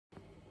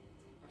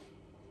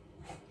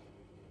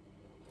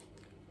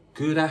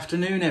Good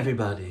afternoon,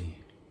 everybody.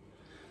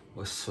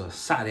 Well, it's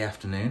Saturday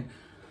afternoon.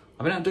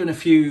 I've been out doing a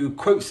few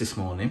quotes this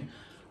morning,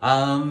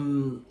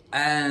 and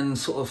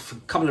sort of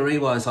a couple of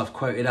rewires I've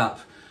quoted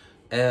up.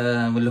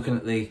 We're looking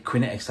at the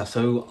Quinetic stuff,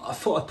 so I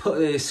thought I'd put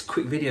this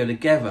quick video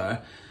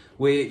together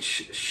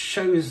which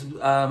shows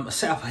a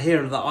setup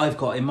here that I've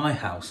got in my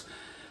house.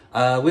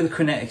 With the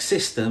Quinetic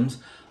systems,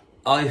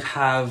 I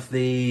have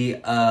the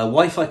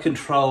Wi-Fi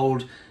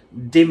controlled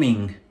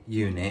dimming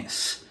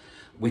units,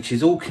 which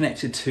is all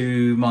connected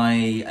to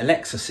my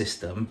Alexa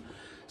system.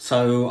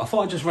 So I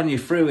thought I'd just run you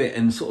through it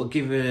and sort of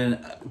give you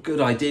a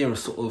good idea of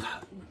sort of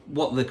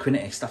what the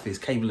Quinetic stuff is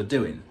capable of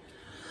doing.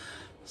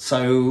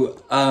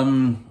 So,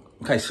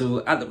 okay,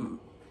 so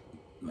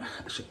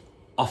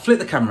I'll flip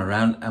the camera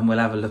around and we'll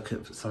have a look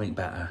at something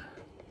better.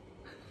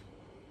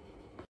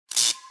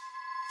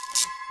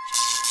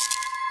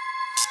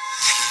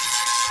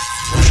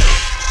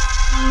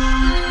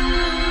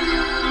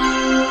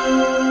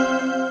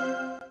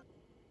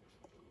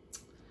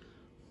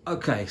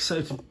 Okay,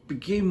 so to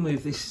begin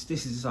with, this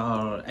is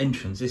our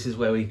entrance. This is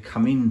where we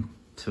come in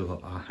to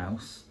our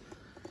house.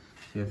 So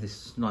you have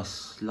this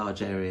nice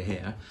large area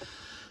here.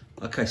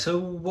 Okay, so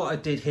what I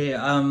did here,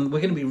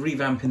 we're going to be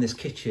revamping this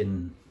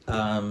kitchen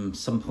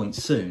some point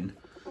soon.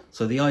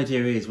 So the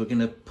idea is we're going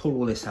to pull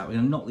all this out. We're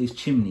going to knock these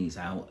chimneys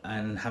out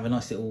and have a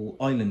nice little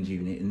island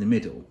unit in the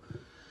middle.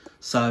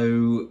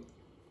 So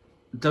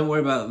don't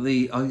worry about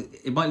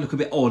it might look a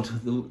bit odd,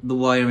 the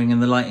wiring and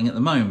the lighting at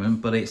the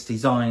moment, but it's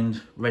designed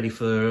ready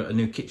for a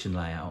new kitchen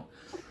layout.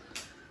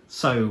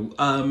 So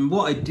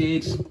what I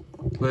did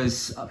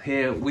was, up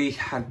here we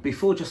had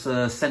before just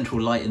a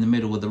central light in the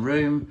middle of the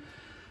room.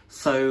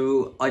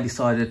 So I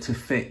decided to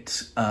fit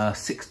 6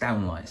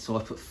 downlights. So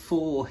I put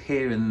 4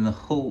 here in the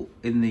hall,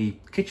 in the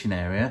kitchen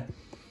area,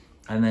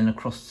 and then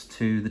across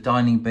to the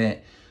dining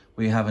bit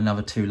we have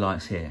another 2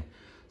 lights here.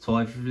 So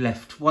I've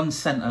left 1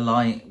 centre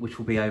light, which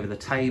will be over the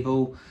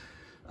table.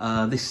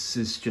 This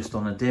is just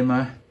on a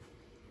dimmer.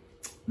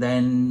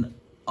 Then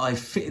I've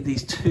fitted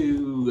these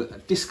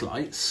 2 disc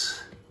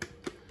lights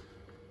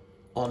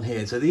on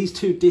here. So these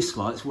 2 disc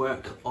lights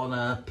work on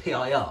a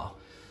PIR.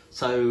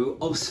 So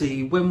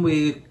obviously when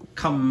we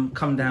come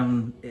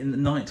down in the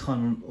night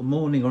time or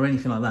morning or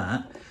anything like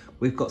that,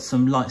 we've got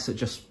some lights that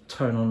just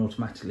turn on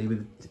automatically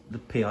with the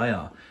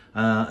PIR.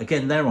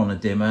 Again, they're on a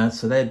dimmer,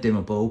 so they're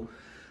dimmable.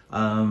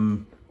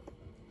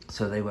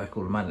 So they work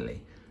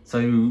automatically.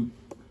 So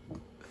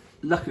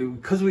luckily,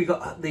 because we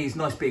got these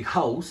nice big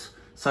holes,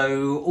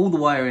 so all the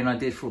wiring I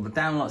did for all the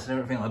downlights and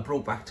everything I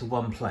brought back to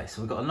one place.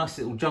 So we've got a nice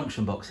little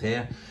junction box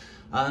here,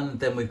 and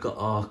then we've got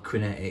our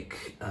Quinetic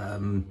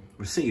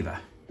receiver.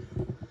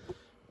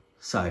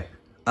 So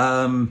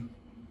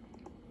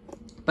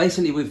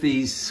basically with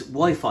these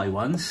Wi-Fi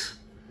ones,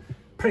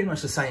 pretty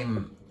much the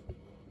same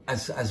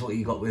as what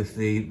you got with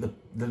the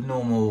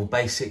normal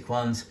basic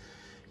ones.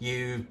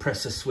 You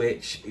press a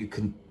switch, you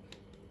can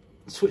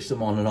switch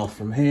them on and off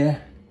from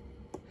here,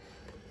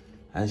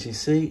 as you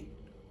see.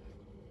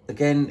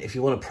 Again, if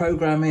you want to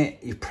program it,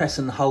 you press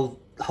and hold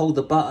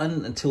the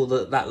button until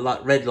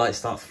that red light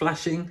starts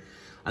flashing,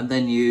 and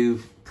then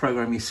you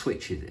program your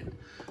switches in.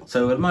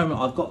 So at the moment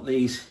I've got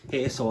these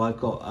here, so I've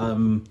got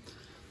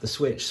the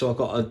switch, so I've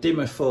got a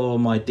dimmer for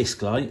my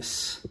disc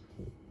lights.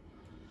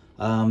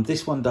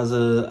 This one does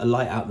a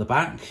light out the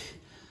back,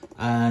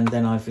 and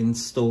then I've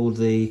installed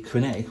the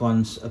Quinetic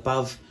ones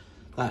above.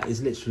 That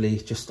is literally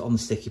just on the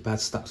sticky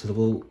pad stuck to the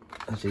wall.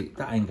 Actually,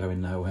 that ain't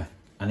going nowhere,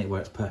 and it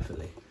works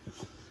perfectly.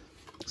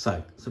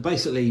 So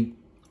basically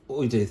what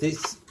we do,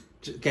 this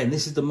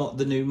is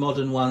the new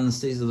modern ones.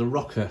 These are the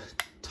rocker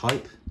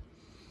type.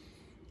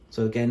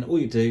 So again, all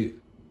you do,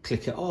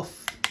 click it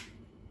off,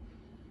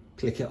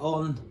 click it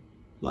on,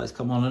 lights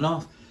come on and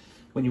off.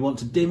 When you want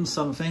to dim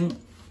something,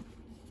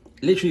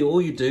 literally all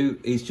you do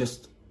is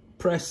just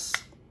press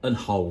and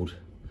hold.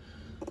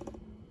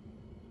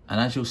 And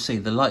as you'll see,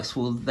 the lights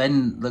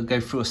they'll go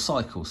through a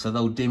cycle. So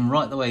they'll dim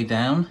right the way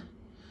down,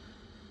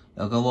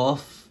 they'll go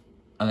off,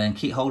 and then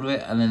keep hold of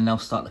it, and then they'll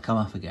start to come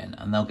up again.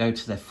 And they'll go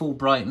to their full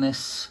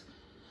brightness,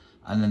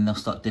 and then they'll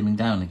start dimming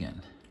down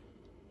again.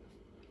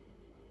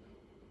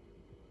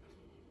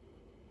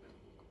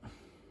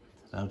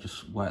 They'll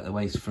just work their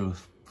ways through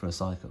a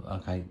cycle.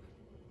 Okay,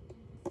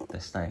 they're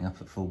staying up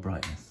at full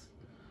brightness.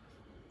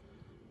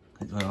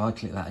 If I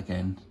click that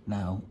again,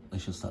 now they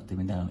should start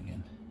dimming down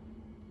again.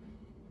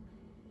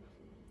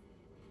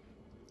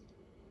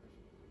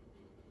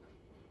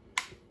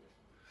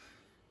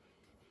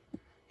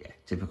 Yeah,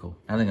 typical.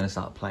 Now they're going to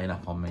start playing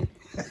up on me.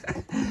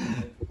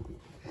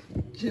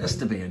 Just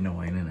to be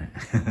annoying, isn't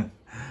it?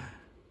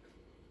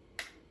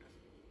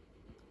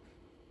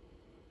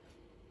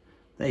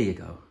 There you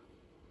go.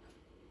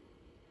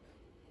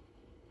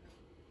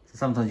 So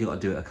sometimes you've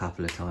got to do it a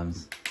couple of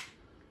times.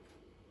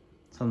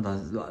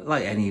 Sometimes,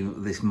 like any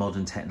of this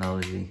modern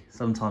technology,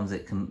 sometimes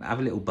it can have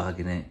a little bug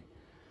in it.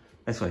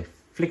 This way,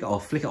 flick it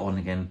off, flick it on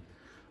again,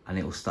 and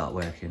it will start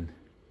working.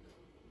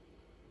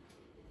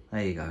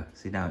 There you go.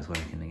 See, now it's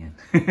working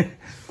again.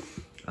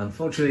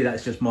 Unfortunately,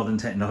 that's just modern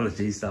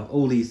technology stuff.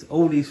 All these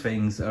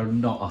things are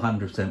not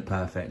 100%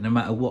 perfect, no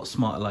matter what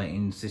smart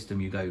lighting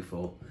system you go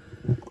for.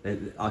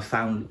 I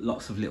found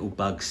lots of little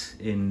bugs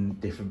in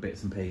different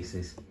bits and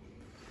pieces.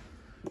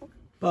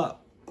 But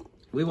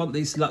we want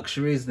these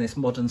luxuries and this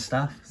modern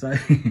stuff, so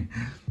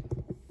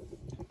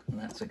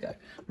that's a go.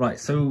 Right,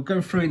 so we'll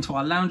go through into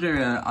our lounge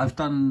area. I've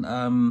done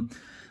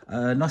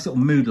a nice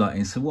little mood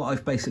lighting. So what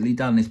I've basically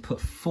done is put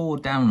 4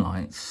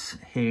 downlights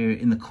here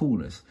in the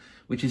corners,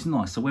 which is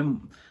nice. So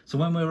when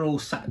we're all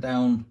sat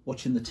down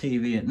watching the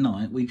TV at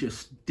night, we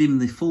just dim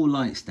the 4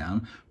 lights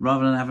down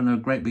rather than having a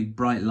great big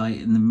bright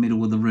light in the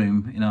middle of the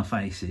room in our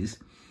faces.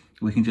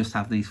 We can just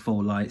have these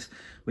 4 lights,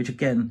 which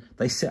again,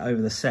 they sit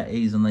over the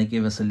settees and they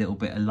give us a little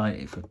bit of light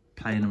if we're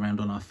playing around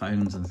on our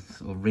phones and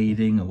sort of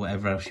reading or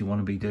whatever else you want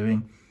to be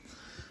doing.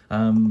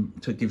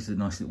 So it gives it a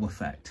nice little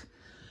effect.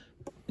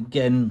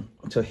 Again,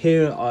 so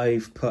here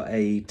I've put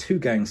a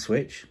 2-gang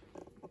switch.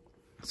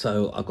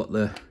 So I've got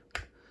the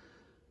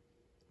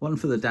one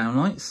for the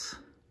downlights,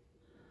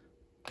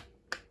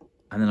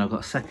 and then I've got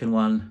a second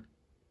one,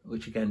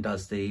 which again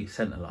does the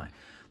centre light.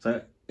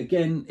 So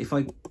again, if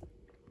I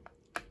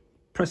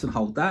press and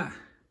hold that,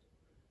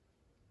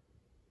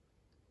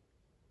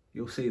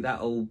 you'll see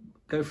that'll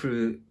go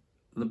through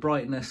the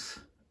brightness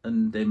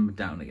and dim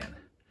down again.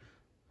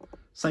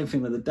 Same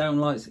thing with the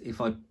downlights. If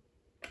I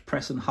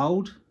press and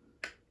hold,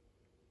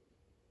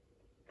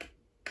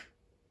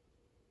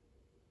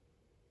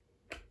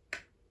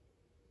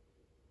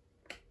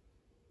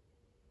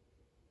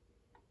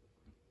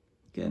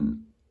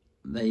 again,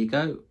 there you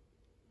go.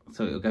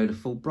 So it'll go to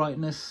full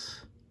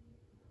brightness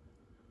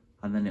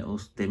and then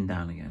it'll dim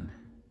down again.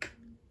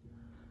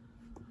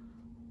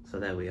 So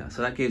there we are.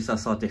 So that gives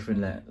us our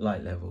different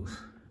light levels.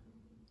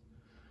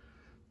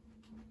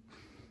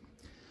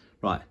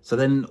 Right, so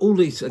then all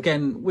these,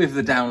 again, with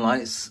the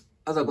downlights,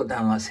 as I've got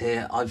downlights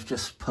here, I've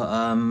just put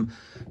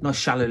nice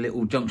shallow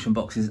little junction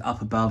boxes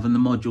up above, and the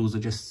modules are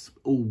just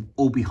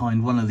all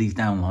behind one of these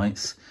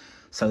downlights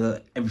so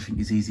that everything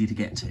is easy to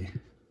get to.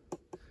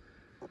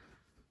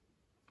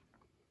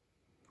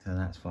 So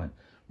that's fine.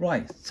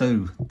 Right,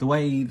 so the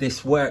way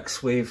this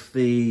works with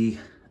the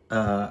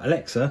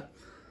Alexa,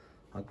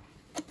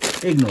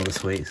 ignore the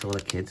sweets, all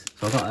the kids.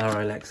 So I've got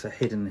our Alexa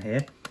hidden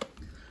here.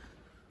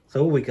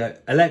 So we go,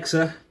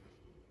 Alexa,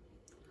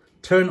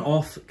 turn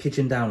off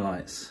kitchen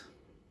downlights.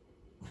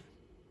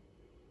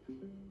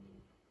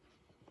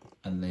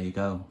 And there you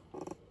go.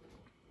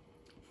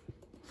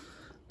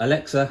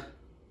 Alexa,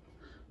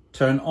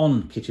 turn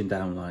on kitchen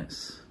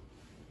downlights.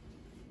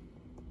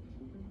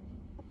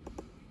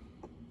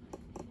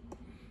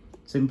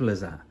 Simple as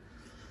that.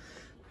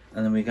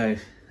 And then we go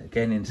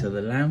again into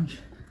the lounge.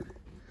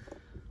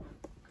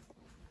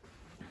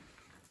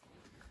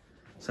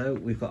 So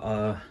we've got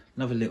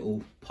another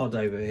little pod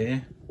over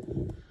here.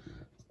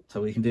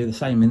 So we can do the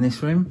same in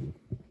this room.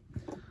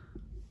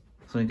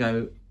 So we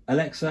go,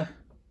 Alexa,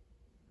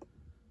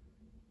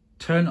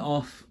 turn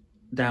off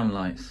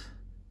downlights.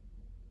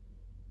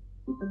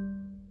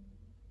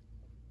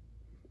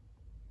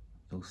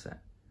 All set.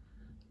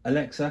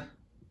 Alexa,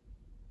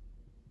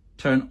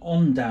 turn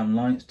on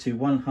downlights to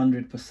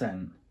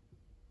 100%.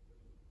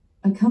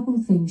 A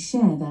couple things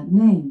share that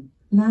name.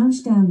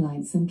 Lounge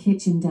downlights and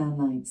kitchen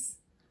downlights.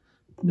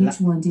 Which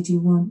one did you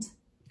want?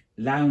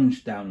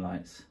 Lounge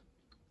downlights.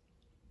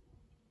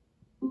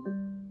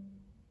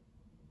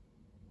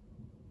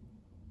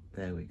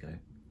 There we go.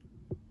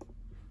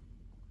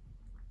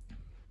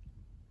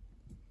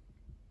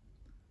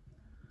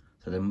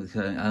 So then,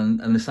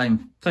 and the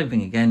same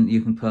thing again.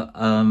 You can put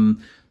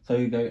so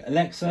you go,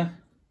 Alexa,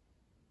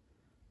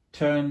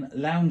 turn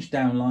lounge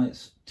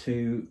downlights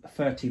to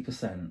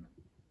 30%.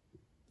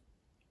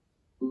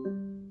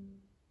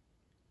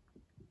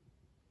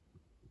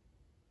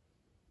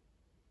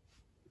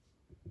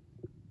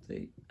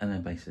 See, and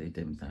then basically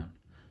dims down.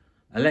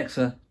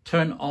 Alexa,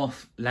 turn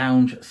off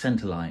lounge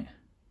centre light.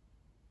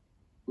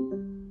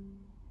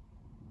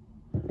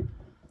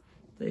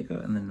 There you go,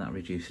 and then that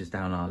reduces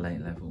down our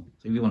light level.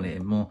 So if you want it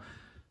in more,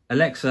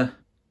 Alexa,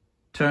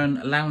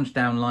 turn lounge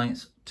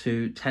downlights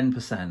to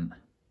 10%.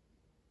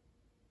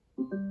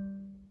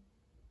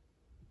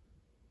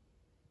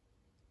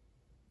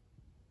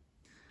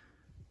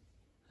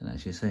 And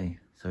as you see,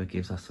 so it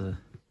gives us a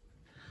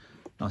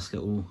nice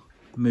little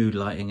mood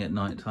lighting at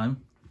night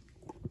time,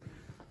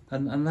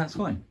 and that's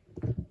fine.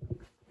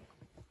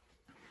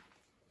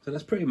 So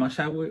that's pretty much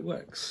how it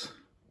works.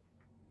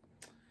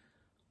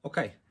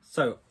 Okay,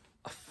 so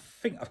I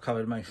think I've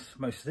covered most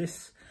of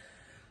this.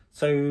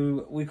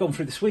 So we've gone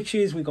through the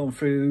switches, we've gone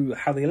through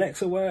how the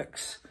Alexa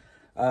works,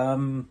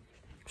 shown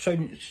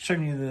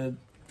you the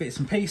bits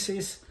and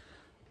pieces.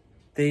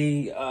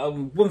 The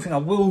one thing I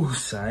will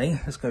say,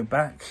 let's go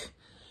back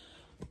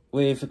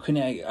with the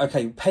Quinetic,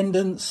 okay,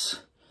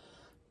 pendants.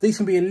 These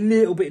can be a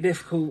little bit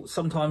difficult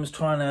sometimes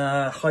trying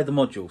to hide the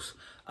modules.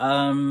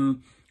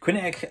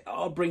 Quinetic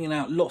are bringing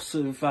out lots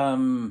of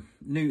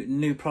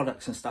new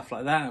products and stuff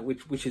like that,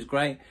 which is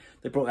great.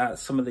 They brought out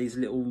some of these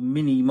little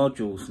mini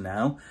modules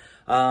now.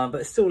 but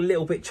it's still a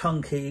little bit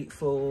chunky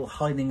for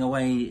hiding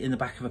away in the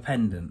back of a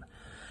pendant.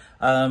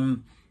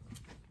 Some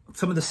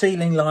of the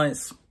ceiling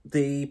lights,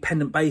 the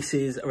pendant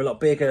bases are a lot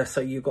bigger,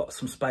 so you've got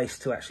some space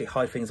to actually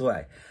hide things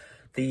away.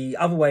 The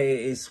other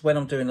way is when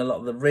I'm doing a lot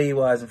of the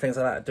rewires and things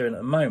like that I'm doing at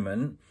the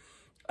moment,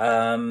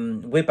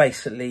 we're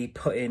basically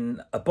putting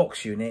a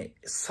box unit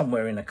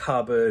somewhere in a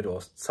cupboard,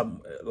 or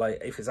some,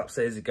 like if it's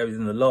upstairs it goes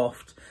in the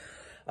loft,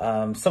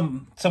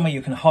 somewhere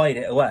you can hide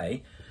it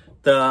away,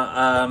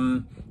 that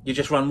you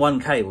just run one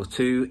cable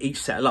to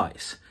each set of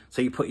lights.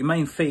 So you put your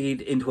main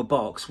feed into a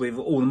box with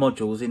all the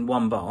modules in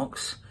one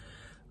box,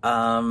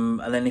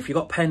 and then if you've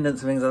got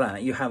pendants and things like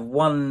that, you have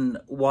one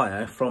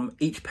wire from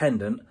each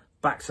pendant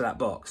back to that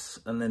box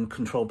and then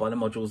controlled by the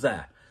modules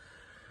there.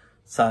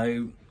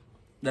 So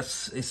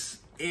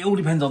it all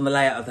depends on the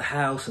layout of the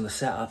house and the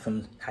setup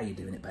and how you're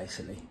doing it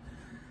basically.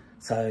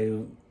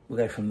 So we'll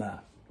go from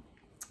that.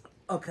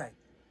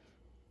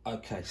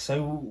 Okay,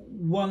 so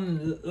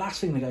one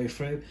last thing to go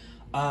through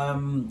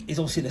is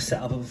obviously the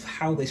setup of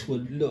how this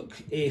would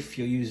look if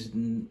you're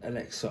using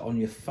Alexa on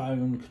your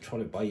phone,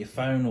 control it by your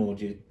phone or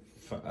your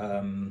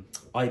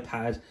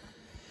iPad,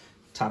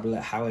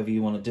 tablet, however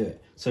you want to do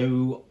it.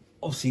 So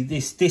obviously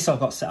this I've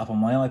got set up on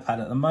my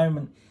iPad at the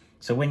moment.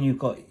 So when you've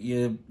got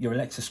your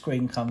Alexa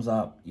screen comes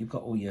up, you've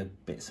got all your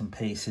bits and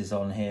pieces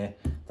on here,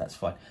 that's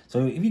fine.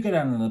 So if you go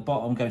down to the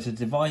bottom, go to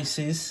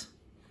devices,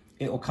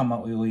 it will come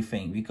up with all your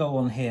things. If you go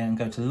on here and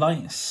go to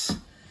lights,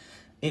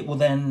 it will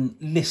then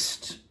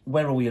list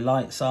where all your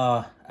lights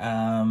are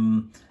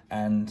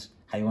and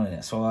how you want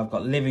it. So I've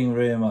got living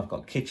room, I've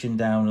got kitchen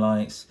down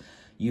lights,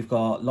 you've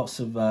got lots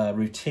of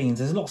routines.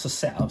 There's lots of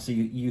setups that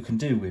you can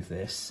do with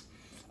this.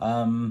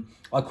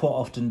 I quite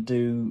often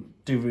do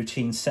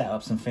routine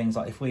setups and things,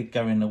 like if we're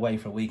going away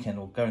for a weekend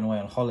or going away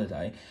on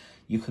holiday,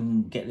 you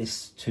can get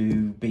this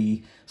to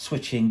be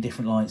switching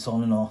different lights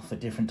on and off at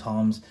different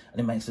times, and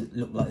it makes it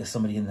look like there's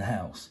somebody in the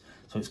house.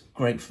 So it's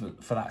great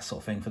for that sort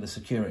of thing, for the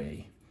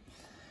security.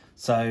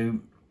 So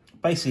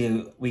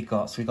basically we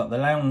got the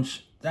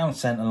lounge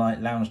centre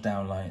light, lounge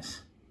down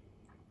lights.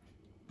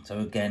 So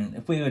again,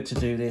 if we were to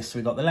do this,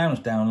 we got the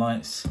lounge down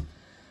lights,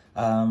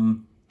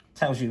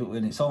 tells you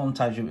when it's on,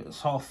 tells you when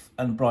it's off,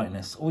 and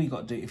brightness. All you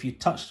got to do, if you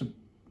touch the,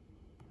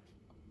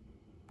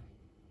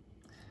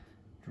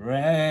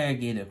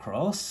 drag it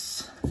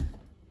across,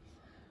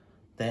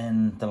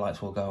 then the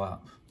lights will go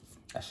up.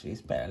 Actually,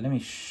 it's better. Let me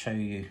show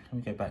you. Let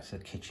me go back to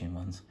the kitchen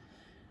ones,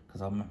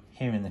 because I'm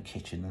here in the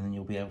kitchen, and then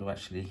you'll be able to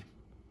actually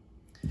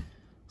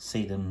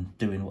see them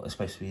doing what they're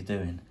supposed to be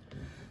doing.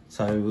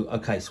 So,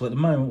 okay, so at the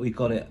moment we've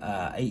got it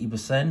at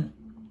 80%.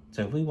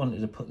 So if we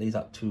wanted to put these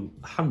up to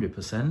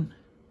 100%,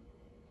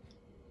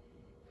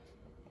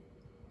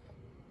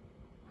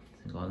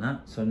 like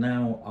that. So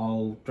now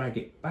I'll drag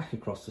it back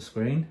across the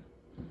screen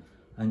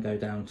and go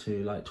down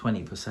to like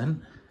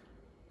 20%.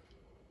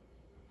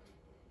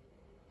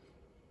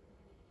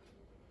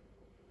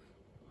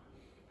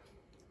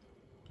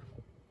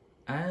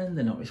 And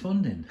they're not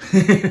responding.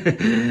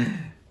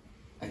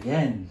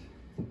 Again.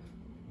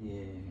 Yeah,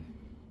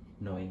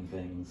 annoying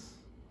things.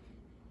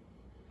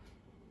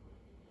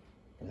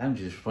 The lounge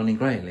is responding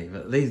greatly,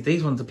 but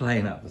these ones are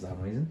playing up for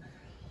some reason.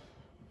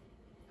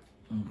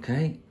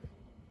 Okay.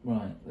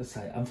 Right, let's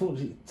say,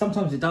 unfortunately,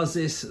 sometimes it does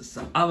this,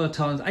 other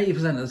times,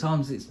 80% of the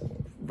times it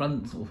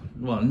runs,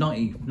 well,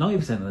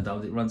 90% of the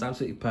times it runs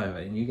absolutely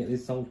perfect, and you get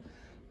this whole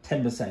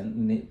 10%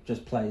 and it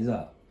just plays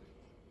up.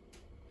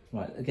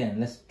 Right, again,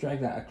 let's drag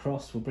that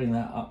across, we'll bring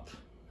that up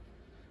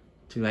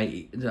to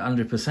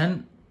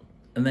 100%,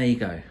 and there you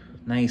go.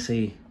 Now you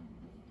see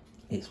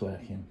it's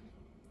working.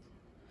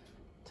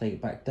 Take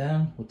it back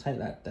down, we'll take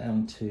that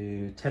down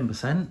to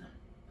 10%.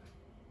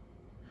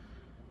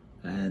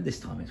 And this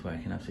time it's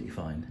working absolutely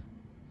fine.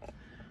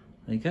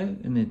 There you go,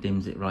 and it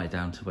dims it right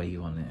down to where you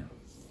want it.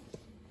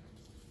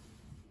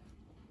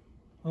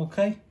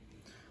 Okay,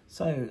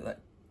 so that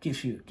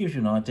gives you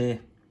an idea.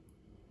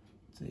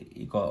 So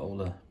you've got all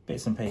the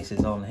bits and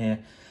pieces on here.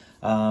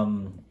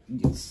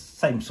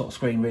 Same sort of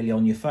screen really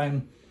on your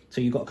phone.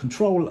 So you've got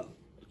control on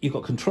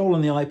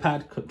the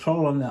iPad,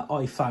 control on the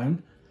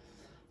iPhone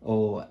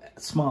or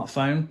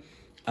smartphone.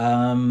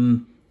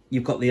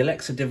 You've got the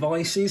Alexa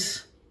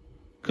devices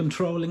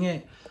controlling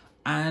it,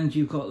 and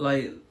you've got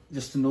like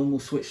just a normal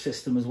switch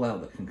system as well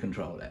that can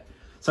control it.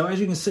 So as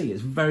you can see,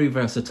 it's very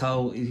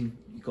versatile.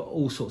 You've got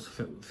all sorts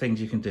of things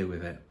you can do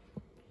with it.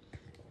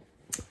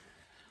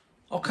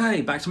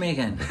 Okay, back to me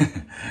again.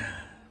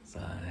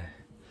 So,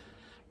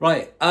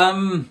 right,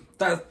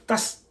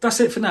 that's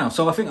it for now.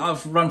 So I think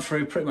I've run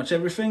through pretty much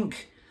everything.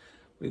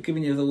 We've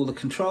given you all the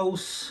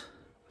controls.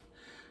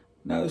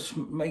 Now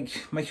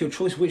make your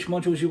choice which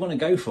modules you want to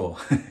go for.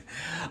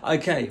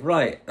 Okay,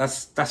 right,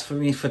 that's for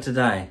me for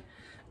today.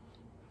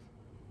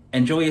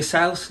 Enjoy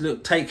yourselves,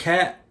 look, take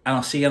care, and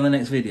I'll see you on the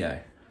next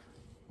video.